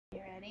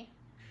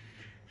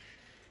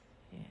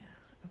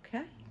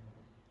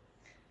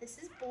This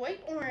is Boy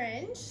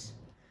Orange.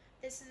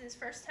 This is his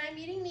first time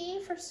meeting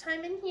me, first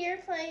time in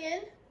here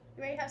playing.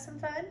 You ready to have some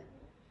fun?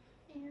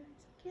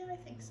 Yeah, I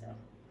think so.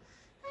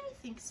 I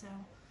think so.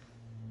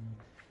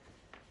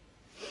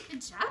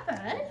 Good job, bud.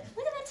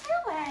 Look at that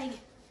tail wag.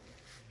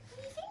 What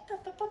do you think?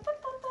 Pop, pop, pop,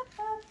 pop, pop, pop,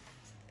 pop.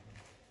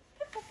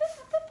 Pop, pop,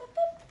 pop, pop, pop,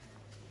 pop.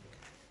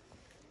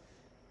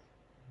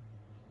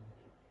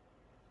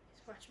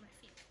 He's watching my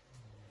feet.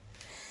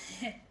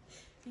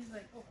 He's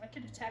like, oh, I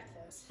can attack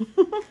those.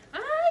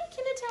 I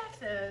can attack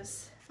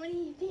those. What do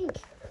you think?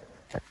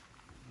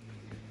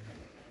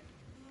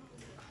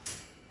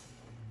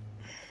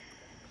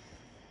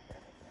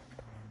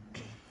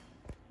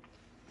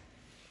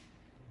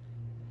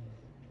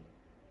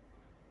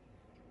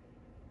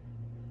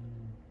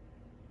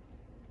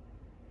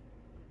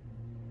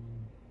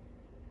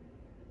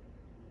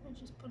 I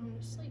just put him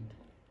to sleep.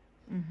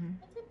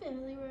 That's a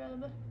belly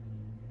rub. What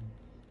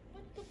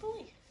a good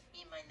boy.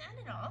 You mind that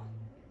at all?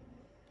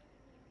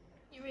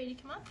 You ready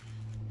to come up?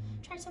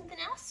 Try something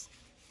else?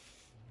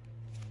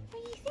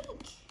 What do you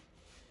think?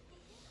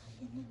 Yeah,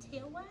 in the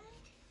tail wag?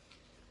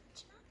 Good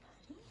job,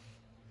 buddy.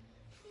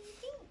 What do you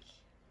think?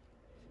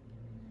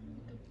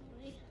 Good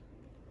boy.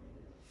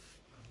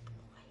 Good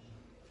boy.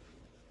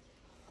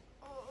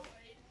 Oh,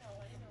 I know.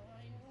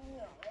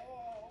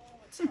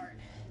 Oh, it's hard.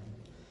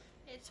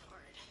 It's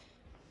hard.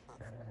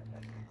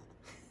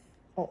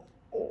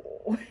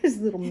 Oh, his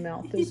little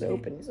mouth is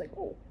open. He's like,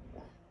 oh.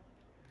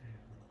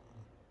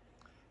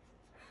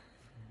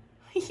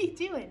 What are you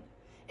doing?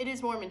 It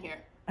is warm in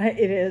here.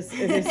 It is.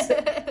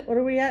 What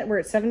are we at? We're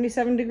at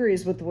 77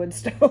 degrees with the wood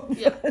stove.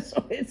 Yeah.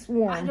 So it's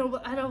warm.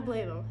 I don't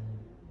blame him.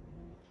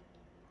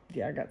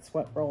 Yeah, I got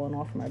sweat rolling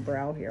off my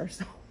brow here,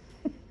 so.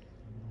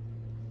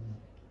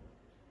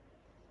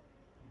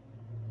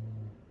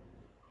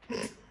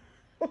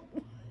 What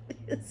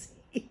is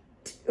he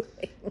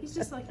doing? He's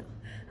just like,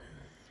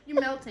 you're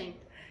melting.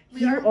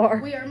 We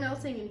are. We are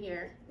melting in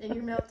here, and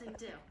you're melting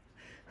too.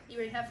 You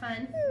ready to have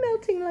fun?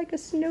 Melting like a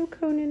snow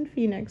cone in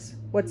Phoenix.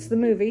 What's the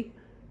movie?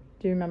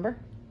 Do you remember?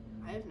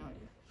 I have no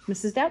idea.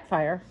 Mrs.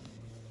 Doubtfire.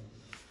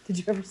 Did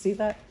you ever see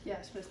that?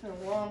 Yes, but it's been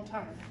a long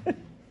time.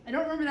 I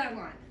don't remember that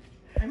line.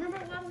 I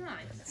remember a lot of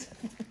lines.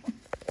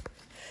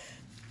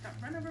 Got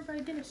run over by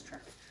a Guinness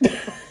truck.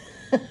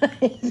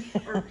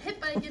 Or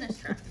hit by a Guinness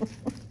truck.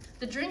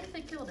 The drink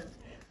that killed him.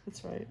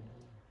 That's right.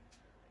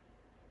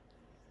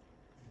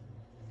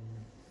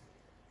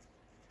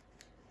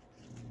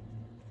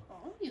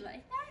 Oh, you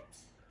like that?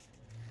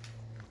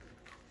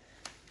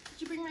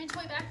 Did you bring my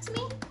toy back to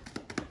me?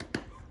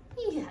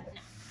 Yeah,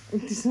 no.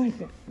 Just like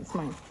that. It's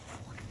mine. What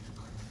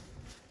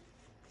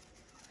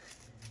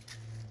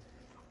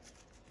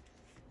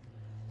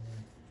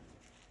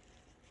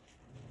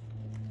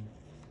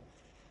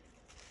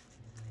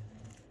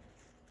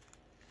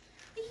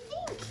do you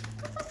think?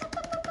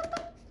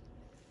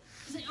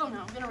 He's like, oh no,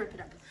 I'm gonna rip it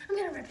up. I'm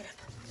gonna rip it up.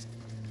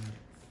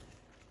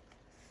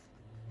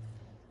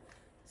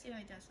 See how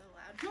he does a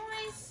loud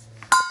noise?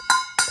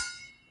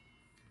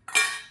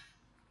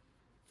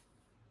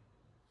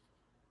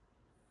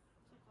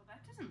 Well, that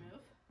doesn't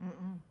move.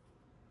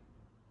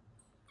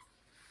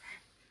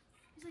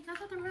 He's like, I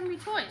thought there were gonna be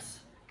toys.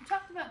 We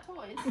talked about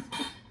toys.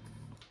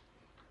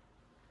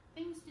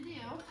 Things to do.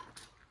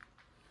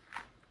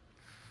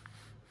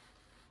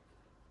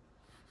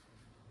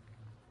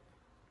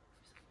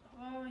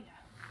 Oh yeah.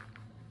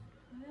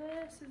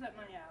 This is up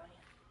my alley.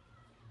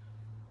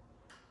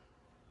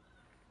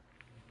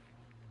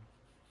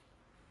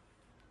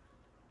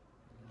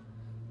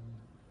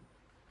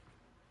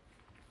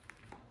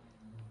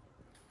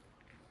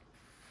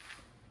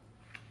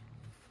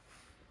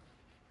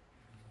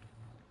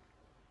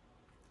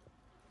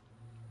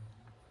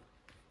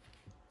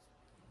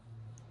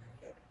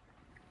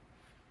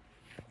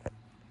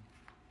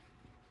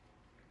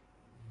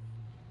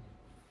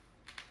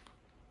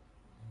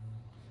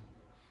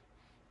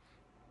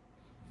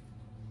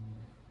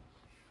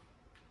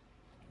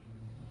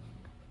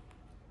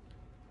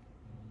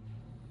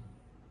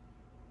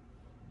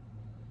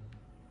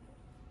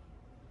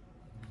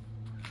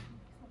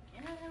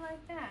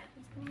 Like that.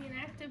 He's gonna be an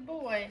active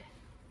boy.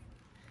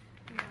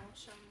 And then we'll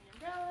show him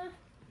the umbrella.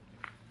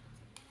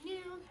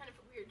 New, kind of a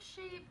weird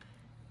shape.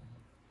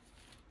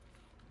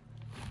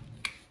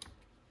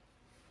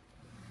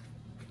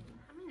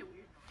 I made a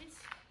weird noise.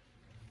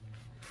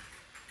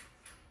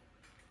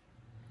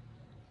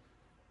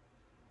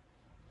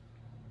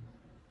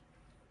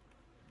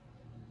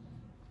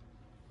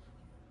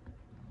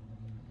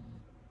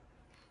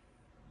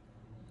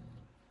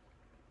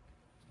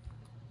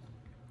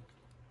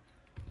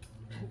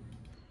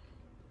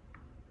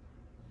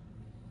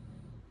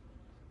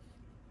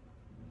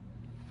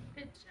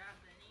 Good job,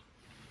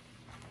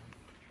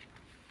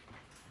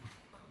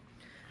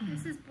 Benny.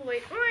 This is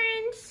Boy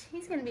Orange.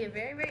 He's going to be a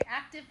very, very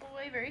active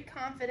boy, very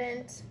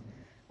confident,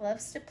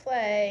 loves to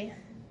play.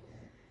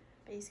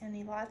 But he's going to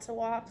need lots of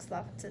walks,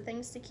 lots of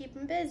things to keep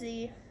him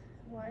busy.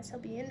 Otherwise, he'll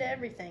be into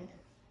everything.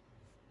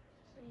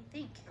 What do you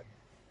think?